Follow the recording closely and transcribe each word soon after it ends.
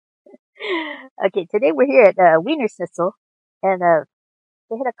Okay, today we're here at Wienerschnitzel, and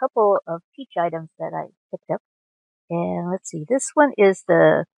they had a couple of peach items that I picked up. And let's see, this one is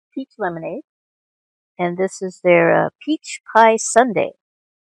the peach lemonade, and this is their peach pie sundae,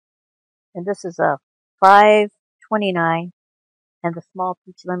 and this is a 5.29, and the small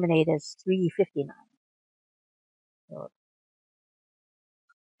peach lemonade is 3.59. So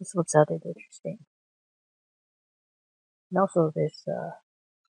this looks sounded interesting. And also there's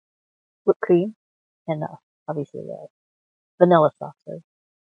whipped cream and obviously vanilla sauce. So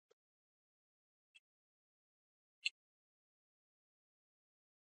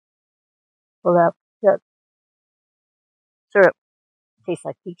well, that syrup tastes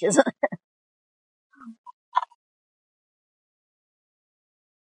like peaches.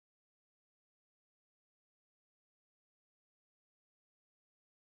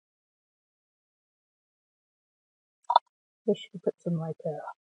 They should put some like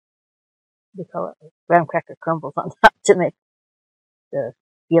they call it like graham cracker crumbles on top to make the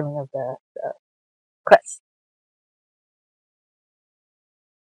feeling of the crust.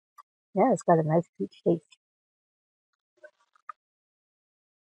 Yeah, it's got a nice peach taste.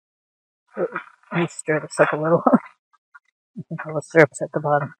 Let me stir this up a little. I think all the syrup's at the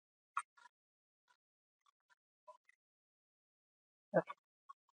bottom. Okay.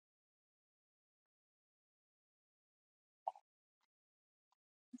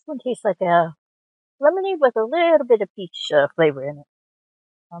 This one tastes like a lemonade with a little bit of peach flavor in it.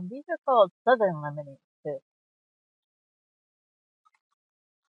 These are called Southern lemonade too.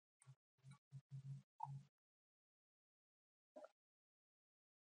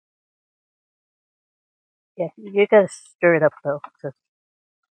 Yeah, you gotta stir it up though, because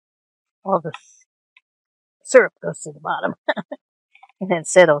all the syrup goes to the bottom and then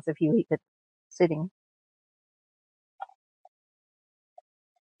settles if you leave it sitting.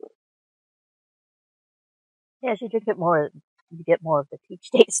 Yeah, as you drink it more, you get more of the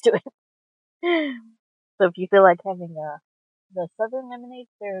peach taste to it. So if you feel like having the southern lemonade,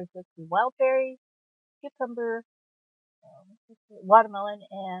 there's just the wild berry, cucumber, watermelon,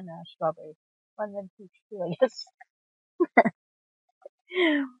 and strawberry. One then peach too, I guess.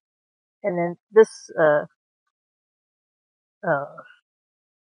 And then this uh,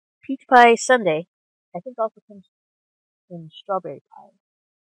 peach pie sundae, I think also comes in strawberry pie.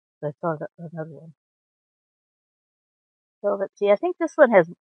 So I saw another one. So let's see. I think this one has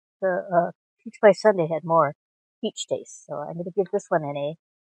the peach pie sundae had more peach taste. So I'm going to give this one an A.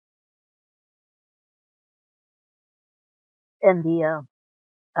 And the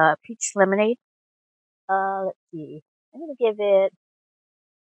peach lemonade, let's see. I'm going to give it.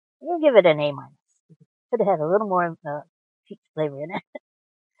 I'm going to give it an A minus. Could have had a little more peach flavor in it.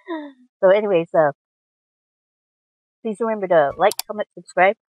 So, anyways, please remember to like, comment,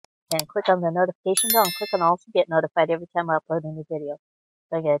 subscribe, and click on the notification bell, and click on all to get notified every time I upload a new video.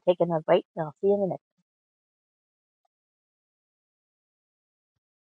 So I'm going to take another bite, and I'll see you in the next.